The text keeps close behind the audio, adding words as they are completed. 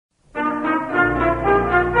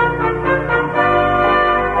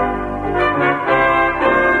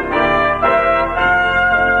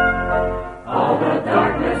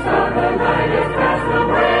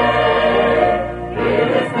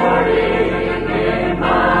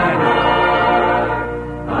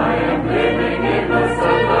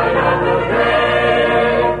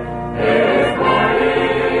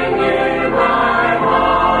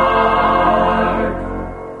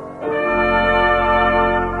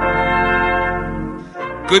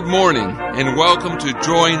Good morning, and welcome to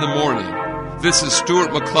Joy in the Morning. This is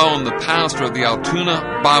Stuart McClellan, the pastor of the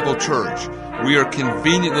Altoona Bible Church. We are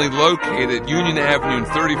conveniently located at Union Avenue and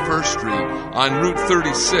 31st Street on Route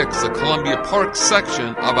 36, the Columbia Park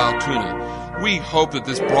section of Altoona. We hope that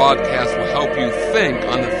this broadcast will help you think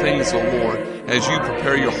on the things of the Lord as you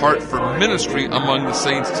prepare your heart for ministry among the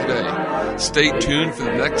saints today. Stay tuned for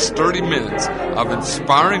the next 30 minutes of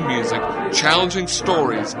inspiring music, challenging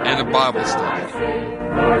stories, and a Bible study.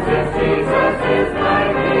 Lord, Jesus is my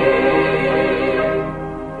King.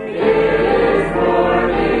 It is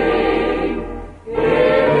morning. It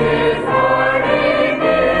is morning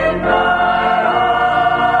in my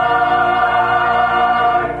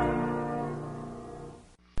heart.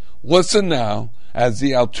 Listen now as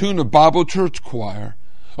the Altoona Bible Church Choir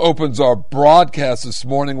opens our broadcast this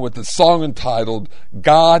morning with a song entitled,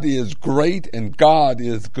 God is Great and God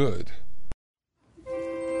is Good.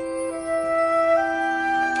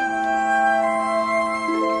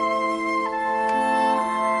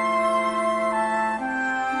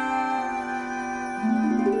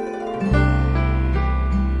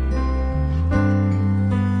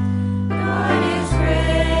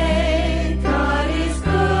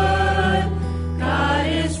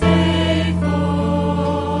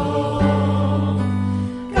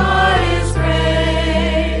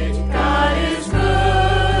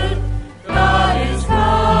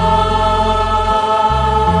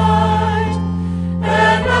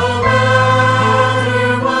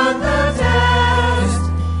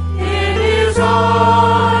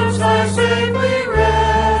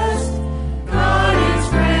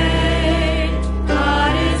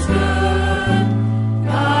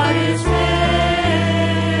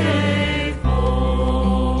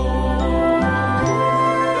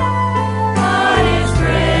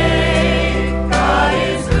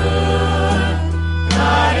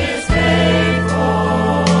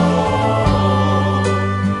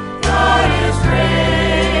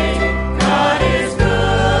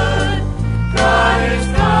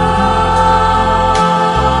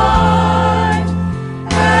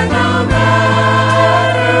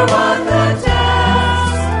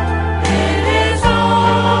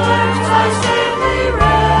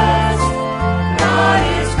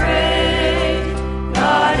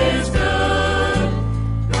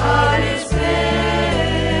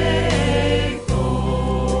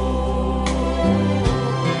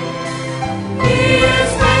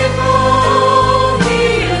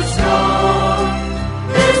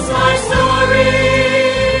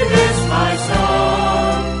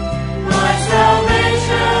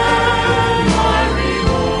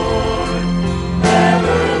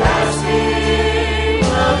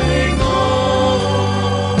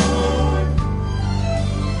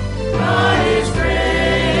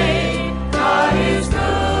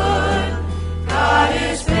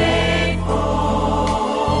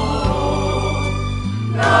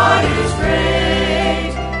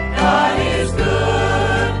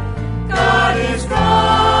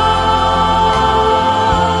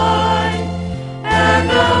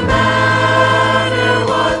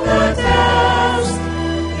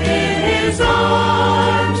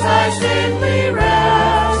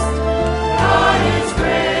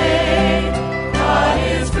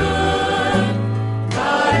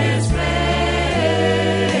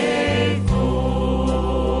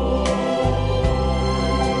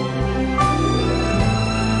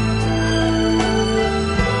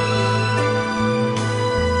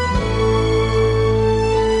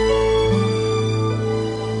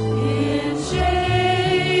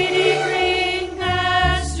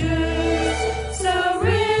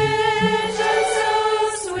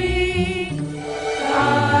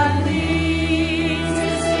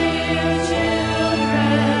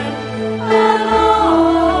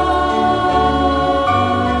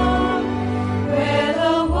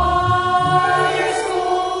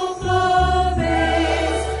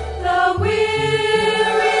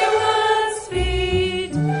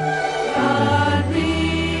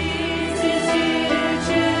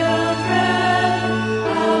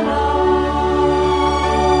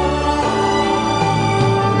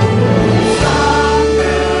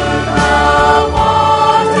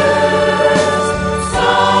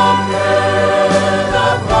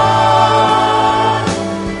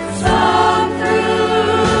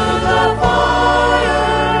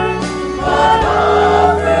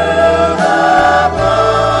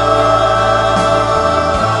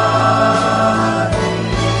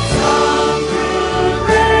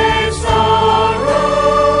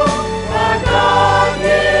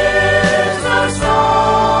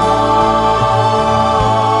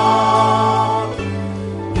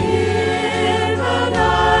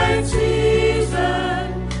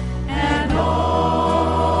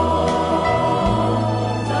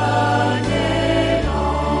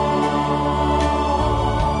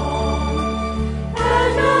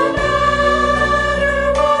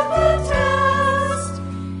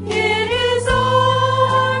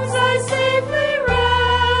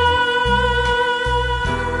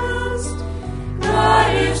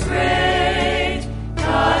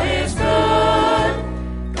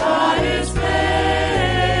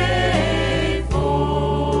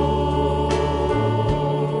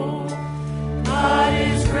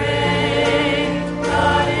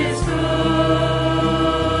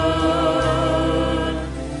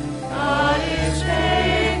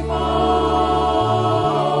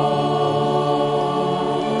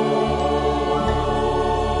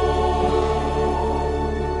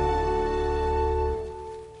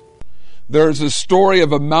 There is a story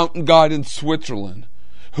of a mountain guide in Switzerland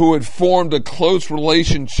who had formed a close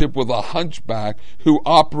relationship with a hunchback who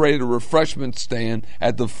operated a refreshment stand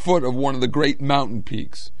at the foot of one of the great mountain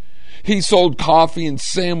peaks. He sold coffee and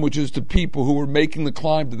sandwiches to people who were making the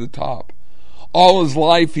climb to the top. All his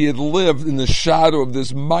life he had lived in the shadow of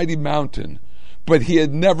this mighty mountain, but he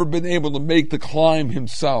had never been able to make the climb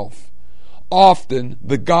himself. Often,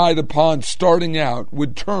 the guide, upon starting out,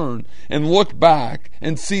 would turn and look back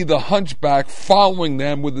and see the hunchback following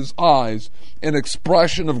them with his eyes, an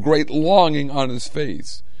expression of great longing on his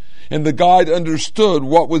face. And the guide understood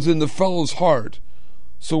what was in the fellow's heart.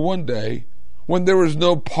 So one day, when there was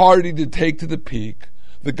no party to take to the peak,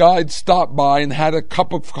 the guide stopped by and had a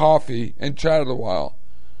cup of coffee and chatted a while.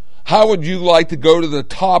 "How would you like to go to the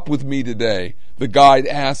top with me today?" the guide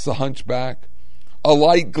asked the hunchback. A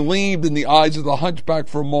light gleamed in the eyes of the hunchback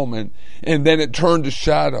for a moment, and then it turned to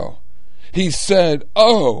shadow. He said,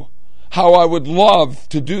 "Oh, how I would love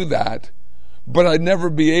to do that, but I'd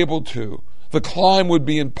never be able to. The climb would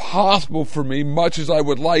be impossible for me, much as I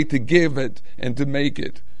would like to give it and to make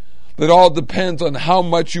it." "That all depends on how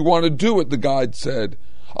much you want to do it," the guide said.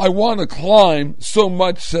 "I want to climb so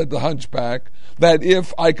much," said the hunchback, "that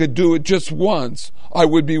if I could do it just once, I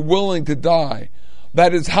would be willing to die.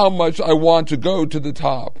 That is how much I want to go to the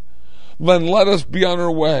top." "Then let us be on our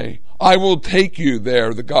way. I will take you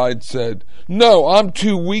there," the guide said. "No, I'm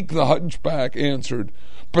too weak," the hunchback answered.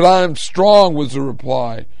 "But I am strong," was the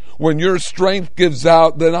reply. "When your strength gives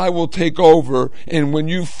out, then I will take over, and when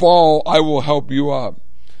you fall, I will help you up."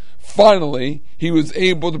 Finally, he was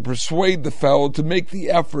able to persuade the fellow to make the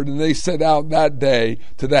effort, and they set out that day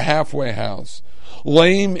to the halfway house.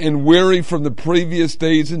 Lame and weary from the previous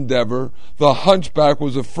day's endeavor, the hunchback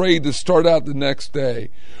was afraid to start out the next day,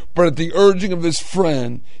 but at the urging of his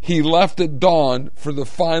friend, he left at dawn for the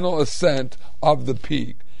final ascent of the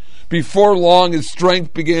peak. Before long, his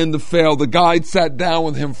strength began to fail. The guide sat down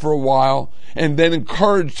with him for a while, and then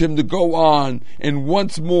encouraged him to go on, and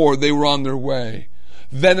once more they were on their way.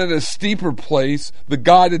 Then at a steeper place, the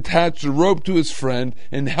guide attached a rope to his friend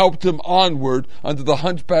and helped him onward until the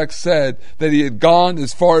hunchback said that he had gone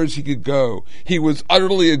as far as he could go. He was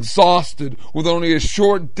utterly exhausted, with only a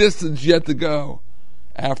short distance yet to go.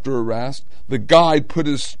 After a rest, the guide put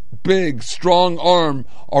his big, strong arm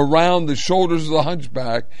around the shoulders of the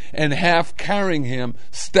hunchback and, half carrying him,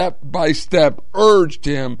 step by step, urged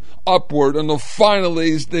him upward until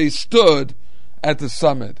finally they stood at the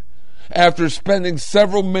summit. After spending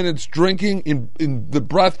several minutes drinking in the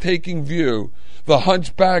breathtaking view, the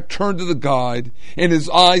hunchback turned to the guide, and his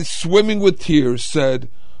eyes swimming with tears, said,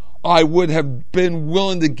 "I would have been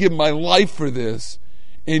willing to give my life for this,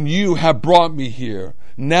 and you have brought me here.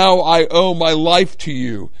 Now I owe my life to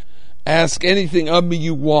you. Ask anything of me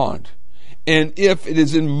you want, and if it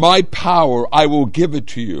is in my power, I will give it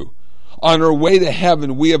to you." On our way to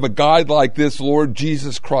heaven, we have a guide like this, Lord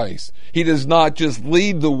Jesus Christ. He does not just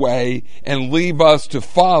lead the way and leave us to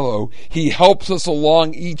follow. He helps us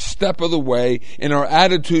along each step of the way, and our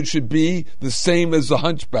attitude should be the same as the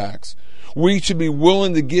hunchbacks. We should be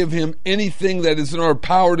willing to give him anything that is in our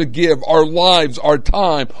power to give, our lives, our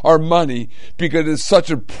time, our money, because it is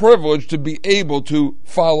such a privilege to be able to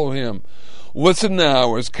follow him. Listen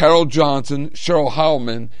now as Carol Johnson, Cheryl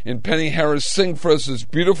Heilman, and Penny Harris sing for us this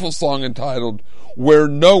beautiful song entitled, "Where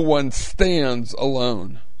No One Stands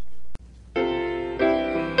Alone."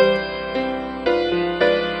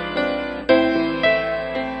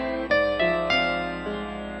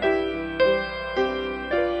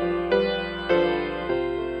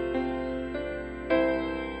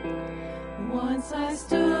 Once I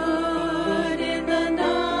stood in the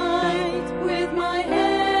night with my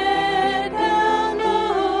head down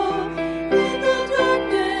low, in the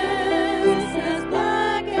darkness as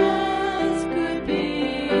black as could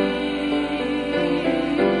be,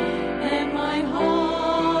 and my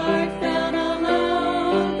heart felt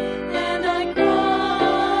alone, and I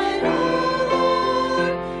cried, "Oh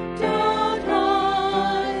Lord, don't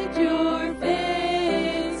hide your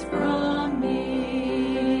face from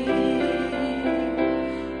me."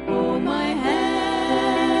 Oh,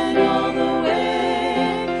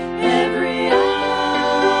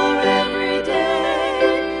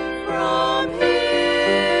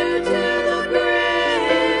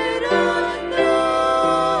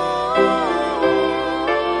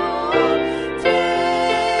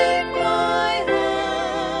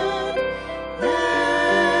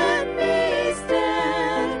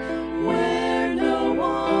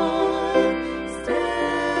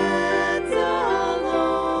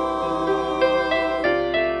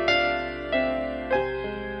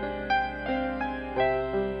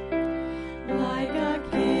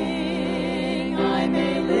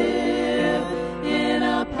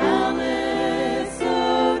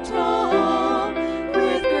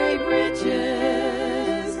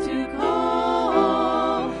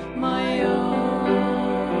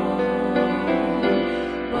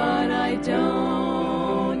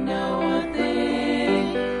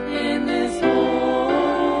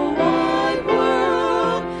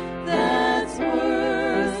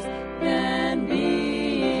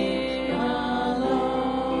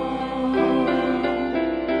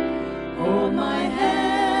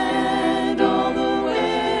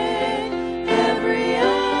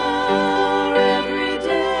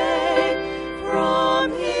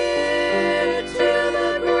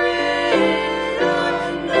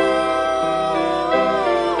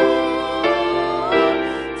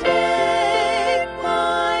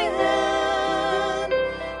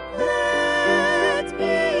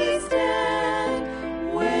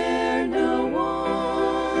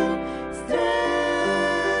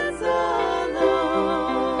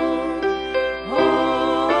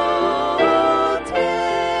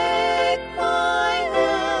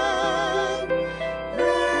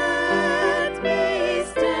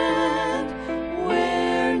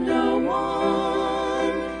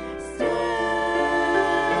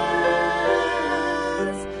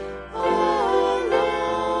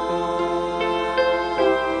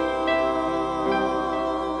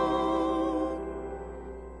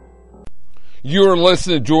 You are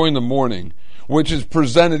listening to Joy in the Morning, which is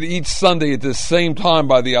presented each Sunday at the same time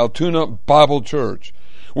by the Altoona Bible Church.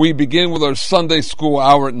 We begin with our Sunday school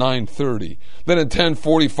hour at 9:30. Then at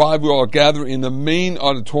 10:45, we all gather in the main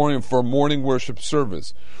auditorium for a morning worship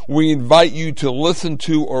service. We invite you to listen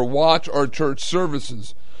to or watch our church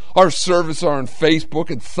services. Our services are on Facebook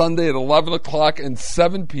at Sunday at 11 o'clock and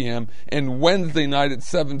 7 p.m. and Wednesday night at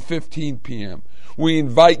 7:15 p.m. We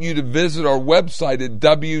invite you to visit our website at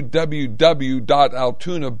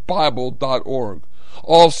www.altoonabible.org.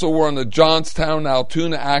 Also, we're on the Johnstown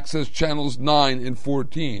Altoona Access Channels 9 and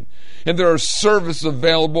 14. And there are services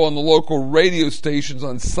available on the local radio stations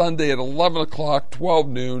on Sunday at 11 o'clock, 12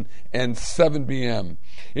 noon, and 7 p.m.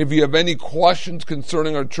 If you have any questions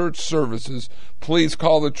concerning our church services, please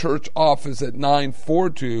call the church office at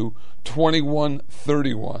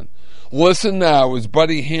 942-2131. Listen now as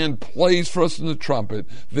Buddy Hand plays for us in the trumpet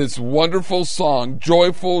this wonderful song,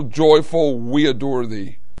 Joyful, Joyful, We Adore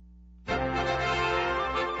Thee.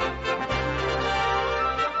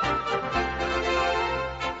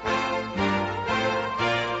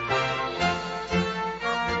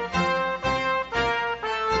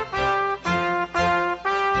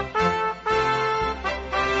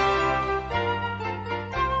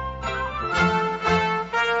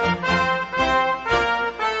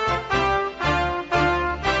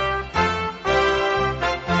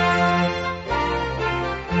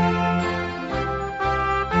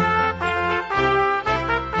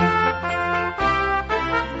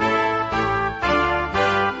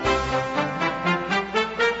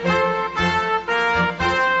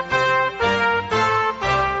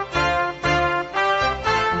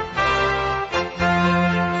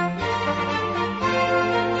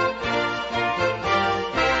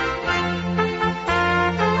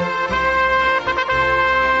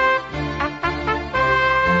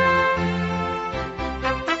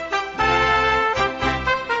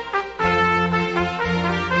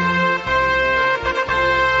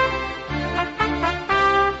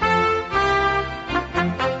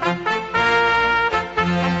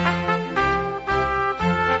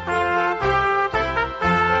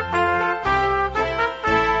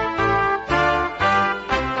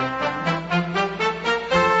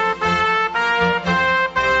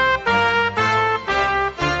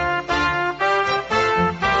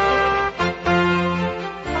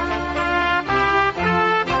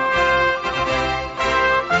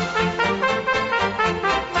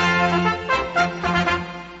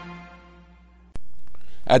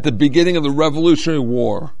 At the beginning of the Revolutionary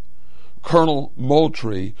War, Colonel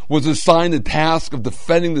Moultrie was assigned the task of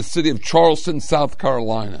defending the city of Charleston, South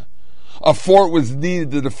Carolina. A fort was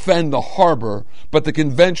needed to defend the harbor, but the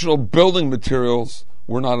conventional building materials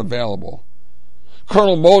were not available.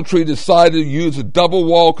 Colonel Moultrie decided to use a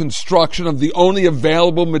double-wall construction of the only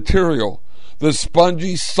available material, the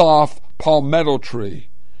spongy, soft palmetto tree.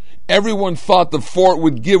 Everyone thought the fort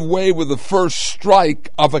would give way with the first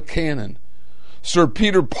strike of a cannon. Sir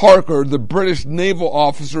Peter Parker, the British naval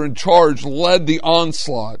officer in charge, led the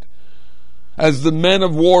onslaught. As the men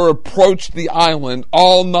of war approached the island,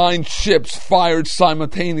 all 9 ships fired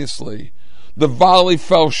simultaneously. The volley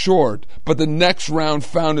fell short, but the next round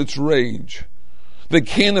found its range. The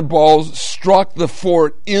cannonballs struck the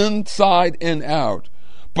fort inside and out,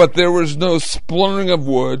 but there was no splintering of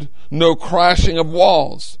wood, no crashing of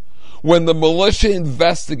walls. When the militia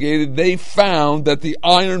investigated, they found that the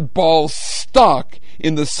iron balls stuck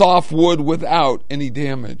in the soft wood without any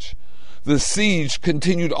damage. The siege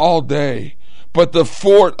continued all day, but the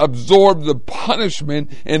fort absorbed the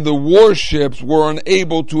punishment and the warships were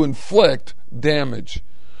unable to inflict damage.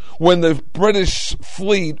 When the British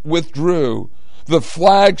fleet withdrew, the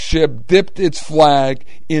flagship dipped its flag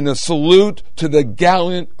in a salute to the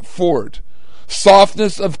gallant fort.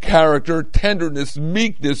 Softness of character, tenderness,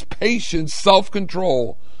 meekness, patience,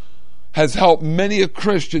 self-control has helped many a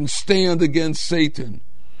Christian stand against Satan.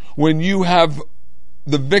 When you have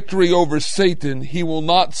the victory over Satan, he will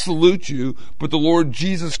not salute you, but the Lord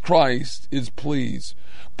Jesus Christ is pleased.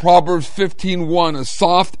 Proverbs 15:1, a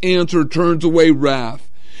soft answer turns away wrath.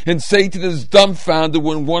 And Satan is dumbfounded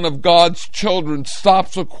when one of God's children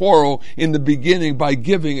stops a quarrel in the beginning by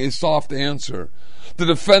giving a soft answer. The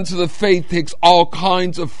defense of the faith takes all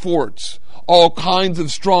kinds of forts, all kinds of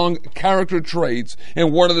strong character traits,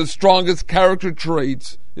 and one of the strongest character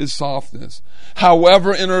traits is softness.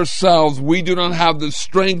 However, in ourselves, we do not have the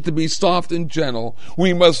strength to be soft and gentle.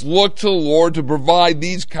 We must look to the Lord to provide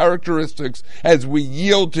these characteristics as we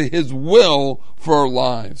yield to His will for our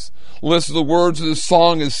lives. Listen to the words of this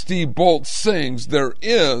song as Steve Bolt sings, There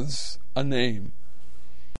Is a Name.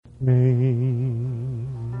 Name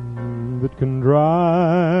that can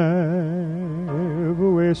dry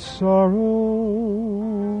away sorrow.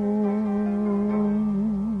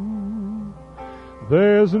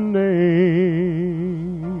 There's a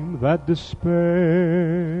name that dispels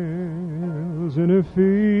any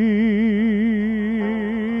fear.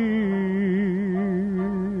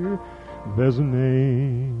 There's a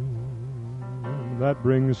name that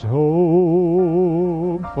brings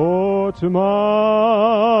hope for tomorrow.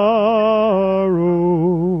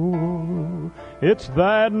 It's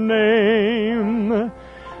that name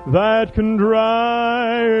that can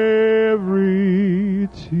dry every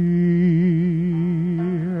tear.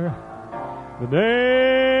 The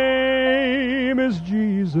name is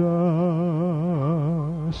Jesus,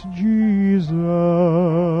 Jesus,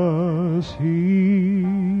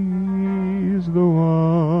 He's the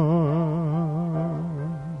one.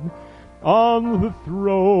 On the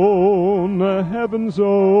throne, the heaven's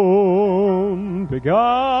own, begotten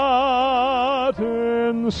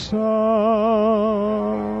Son,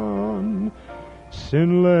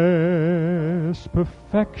 sinless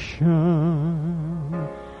perfection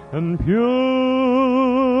and pure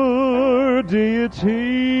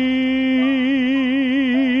deity,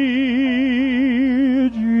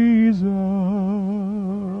 Jesus,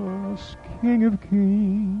 King of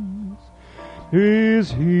Kings,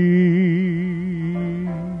 is He.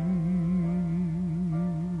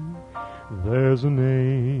 There's a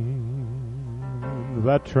name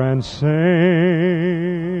that transcends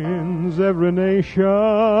every nation.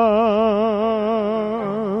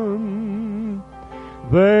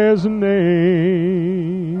 There's a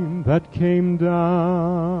name that came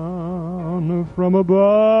down from above.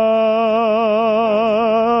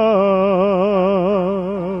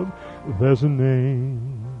 There's a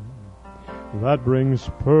name that brings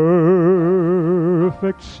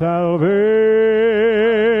perfect salvation.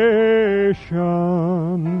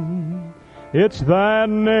 It's that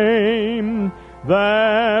name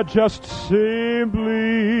that just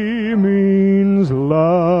simply means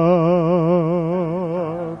love.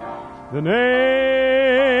 The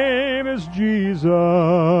name is Jesus,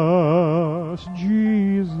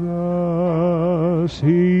 Jesus,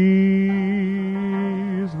 He's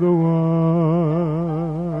the one.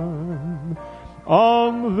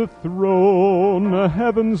 On the throne, the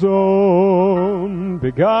heaven's own,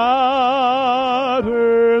 begotten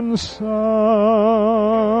Son,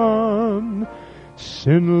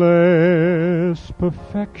 sinless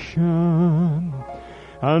perfection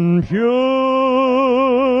and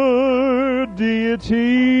pure deity,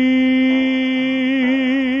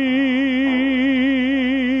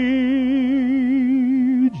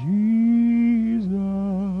 Jesus,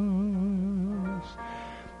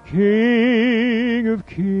 King of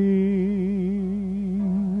Kings,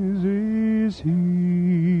 is He.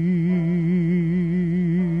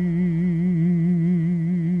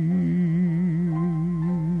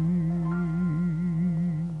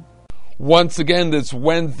 Once again, this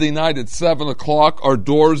Wednesday night at 7 o'clock, our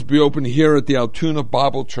doors be open here at the Altoona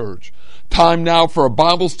Bible Church. Time now for a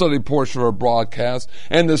Bible study portion of our broadcast.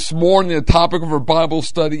 And this morning, the topic of our Bible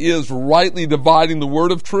study is rightly dividing the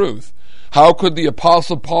word of truth. How could the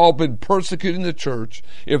Apostle Paul have been persecuting the church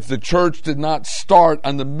if the church did not start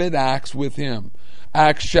on the mid-Acts with him?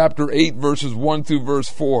 Acts chapter 8, verses 1 through verse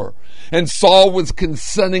 4. And Saul was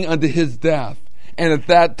consenting unto his death. And at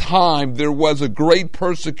that time there was a great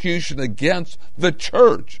persecution against the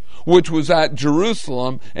church, which was at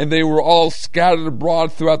Jerusalem, and they were all scattered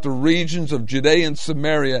abroad throughout the regions of Judea and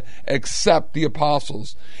Samaria, except the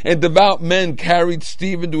apostles. And devout men carried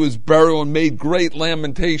Stephen to his burial and made great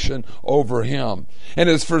lamentation over him. And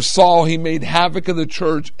as for Saul, he made havoc of the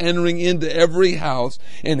church, entering into every house,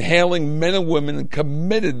 and hailing men and women, and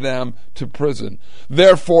committed them to prison.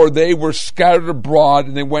 Therefore they were scattered abroad,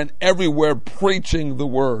 and they went everywhere preaching the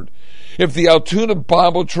word. If the Altoona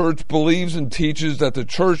Bible Church believes and teaches that the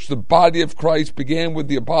church, the body of Christ, began with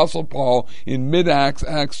the Apostle Paul in mid-Acts,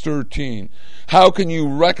 Acts 13, how can you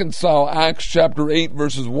reconcile Acts chapter 8,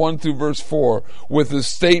 verses 1 through verse 4 with the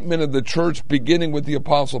statement of the church beginning with the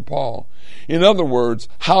Apostle Paul? In other words,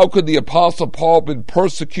 how could the Apostle Paul have been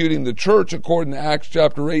persecuting the church according to Acts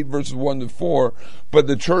chapter 8, verses 1 to 4, but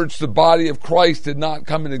the church, the body of Christ, did not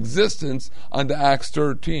come in existence unto Acts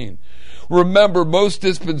 13? Remember, most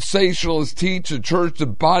dispensationalists teach the church, the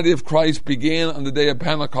body of Christ, began on the day of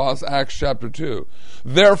Pentecost, Acts chapter 2.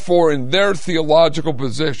 Therefore, in their theological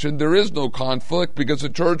position, there is no conflict because the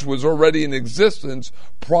church was already in existence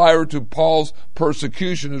prior to Paul's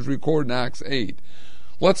persecution as recorded in Acts 8.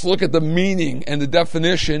 Let's look at the meaning and the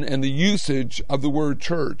definition and the usage of the word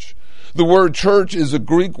church. The word church is a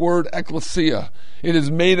Greek word ekklesia. It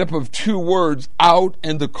is made up of two words, out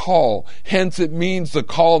and to call. Hence it means the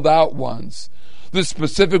called out ones. This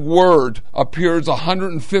specific word appears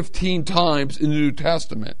 115 times in the New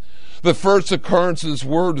Testament. The first occurrence of this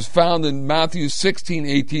word is found in Matthew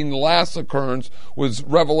 16:18. The last occurrence was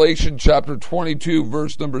Revelation chapter 22,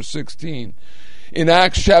 verse number 16. In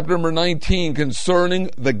Acts chapter number 19, concerning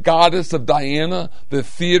the goddess of Diana, the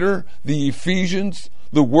theater, the Ephesians,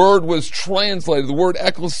 the word was translated, the word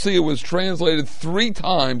ecclesia was translated 3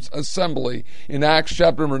 times, assembly, in Acts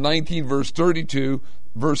chapter number 19, verse 32,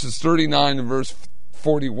 verses 39, and verse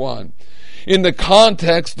 41. In the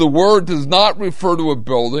context, the word does not refer to a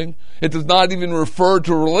building. It does not even refer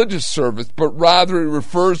to a religious service, but rather it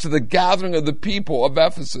refers to the gathering of the people of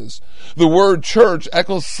Ephesus. The word church,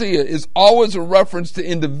 ecclesia, is always a reference to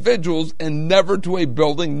individuals and never to a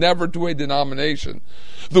building, never to a denomination.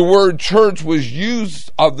 The word church was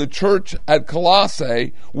used of the church at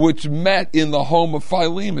Colossae, which met in the home of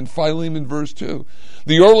Philemon, verse 2.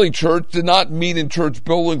 The early church did not meet in church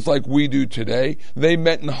buildings like we do today. They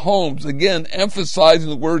met in homes, again, emphasizing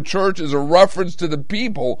the word church as a reference to the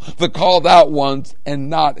people, the called out ones, and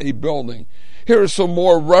not a building. Here are some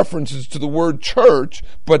more references to the word church,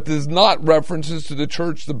 but there's not references to the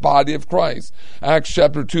church, the body of Christ. Acts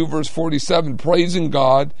chapter 2, verse 47, praising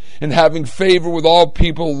God and having favor with all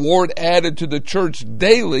people, Lord added to the church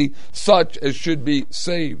daily such as should be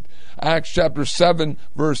saved. Acts chapter 7,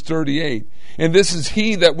 verse 38. And this is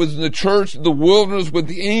he that was in the church, the wilderness with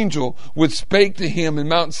the angel, which spake to him in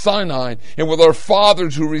Mount Sinai, and with our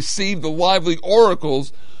fathers who received the lively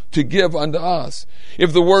oracles to give unto us.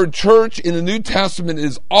 If the word church in the New Testament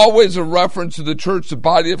is always a reference to the church, the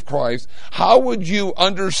body of Christ, how would you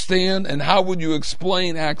understand and how would you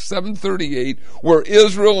explain Acts 7:38, where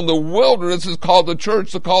Israel in the wilderness is called the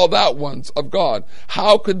church, the called out ones of God?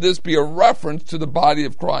 How could this be a reference to the body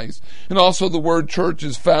of Christ? And also the word church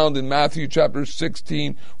is found in Matthew chapter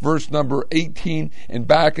 16, verse number 18, and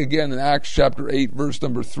back again in Acts chapter 8, verse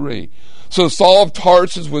number 3. So Saul of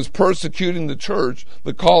Tarsus was persecuting the church,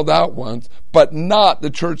 the called out ones, but not the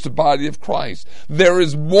church, the body of Christ. There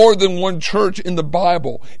is more than one church in the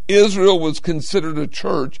Bible. Israel was considered a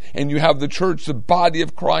church, and you have the church, the body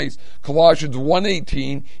of Christ. Colossians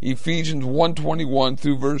 1:18, Ephesians 1:21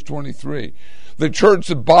 through verse 23. The church,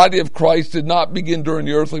 the body of Christ, did not begin during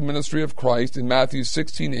the earthly ministry of Christ in Matthew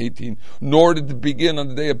 16:18, nor did it begin on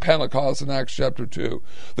the day of Pentecost in Acts chapter 2.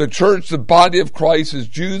 The church, the body of Christ, is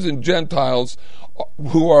Jews and Gentiles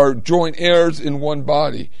who are joint heirs in one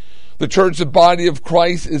body. The church, the body of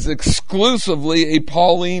Christ, is exclusively a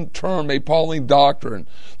Pauline term, a Pauline doctrine.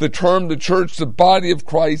 The term the church, the body of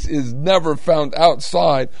Christ, is never found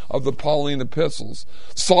outside of the Pauline epistles.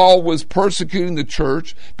 Saul was persecuting the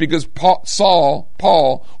church because Paul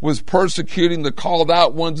was persecuting the called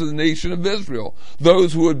out ones of the nation of Israel,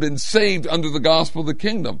 those who had been saved under the gospel of the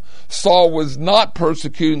kingdom. Saul was not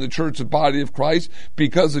persecuting the church, the body of Christ,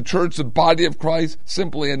 because the church, the body of Christ,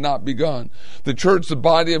 simply had not begun. The church, the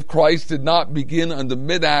body of Christ, did not begin until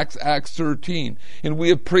mid-Acts, Acts 13. And we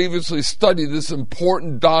have previously studied this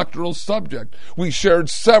important doctrinal subject. We shared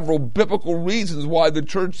several biblical reasons why the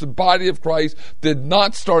church, the body of Christ, did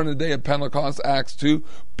not start in the day of Pentecost, Acts 2,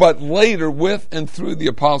 but later with and through the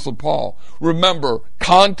Apostle Paul. Remember,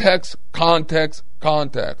 context, context,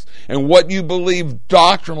 context. And what you believe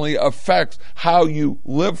doctrinally affects how you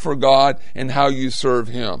live for God and how you serve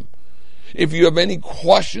Him. If you have any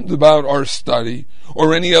questions about our study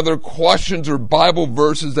or any other questions or Bible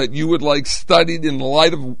verses that you would like studied in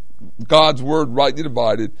light of God's Word rightly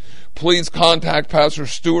divided, please contact Pastor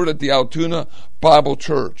Stewart at the Altoona Bible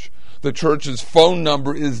Church. The church's phone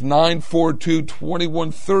number is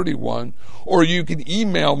 942-2131, or you can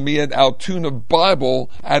email me at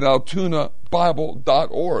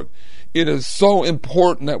altoonabible@altoonabible.org. It is so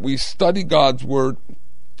important that we study God's Word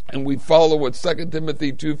and we follow what 2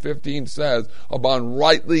 Timothy 2:15 says about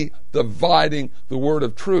rightly dividing the word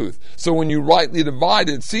of truth. So when you rightly divide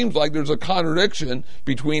it seems like there's a contradiction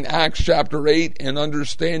between Acts chapter 8 and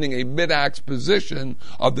understanding a mid-Acts position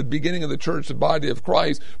of the beginning of the church, the body of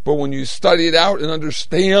Christ. But when you study it out and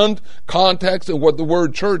understand context and what the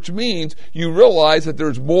word church means, you realize that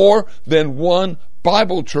there's more than one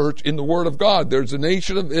Bible church in the Word of God. There's the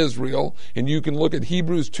nation of Israel, and you can look at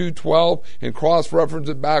Hebrews 2:12 and cross-reference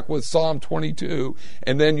it back with Psalm 22,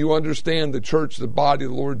 and then you understand the church, the body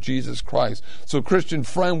of the Lord Jesus Christ. So, Christian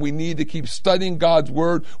friend, we need to keep studying God's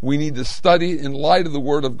Word. We need to study in light of the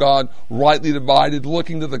Word of God, rightly divided,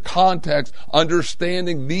 looking to the context,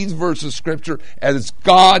 understanding these verses of Scripture as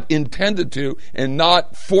God intended to, and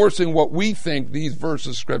not forcing what we think these verses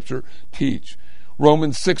of Scripture teach.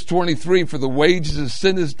 Romans 6:23, for the wages of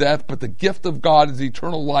sin is death, but the gift of God is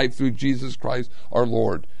eternal life through Jesus Christ our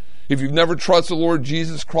Lord. If you've never trusted the Lord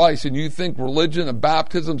Jesus Christ and you think religion and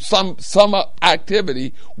baptism, some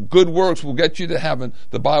activity, good works will get you to heaven,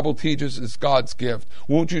 the Bible teaches it's God's gift.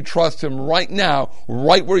 Won't you trust Him right now,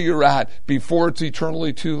 right where you're at, before it's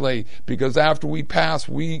eternally too late? Because after we pass,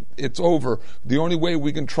 it's over. The only way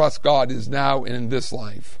we can trust God is now and in this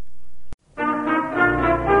life.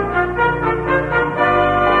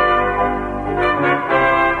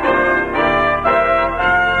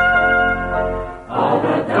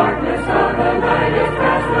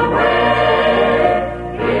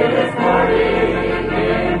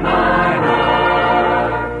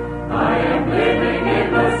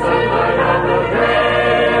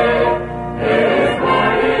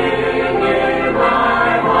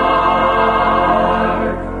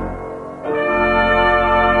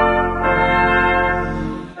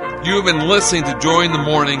 You have been listening to Joy in the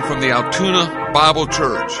Morning from the Altoona Bible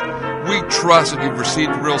Church. We trust that you've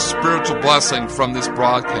received a real spiritual blessing from this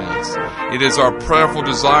broadcast. It is our prayerful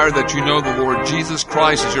desire that you know the Lord Jesus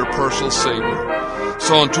Christ is your personal Savior.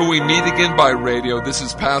 So until we meet again by radio, this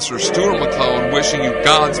is Pastor Stuart McClellan wishing you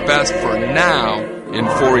God's best for now and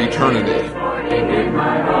for eternity.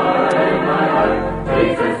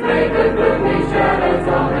 Jesus made the gloomy shadows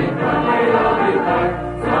all me, one day all depart.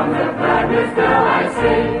 Songs of gladness still I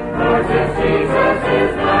sing, for just Jesus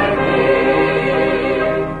is my King.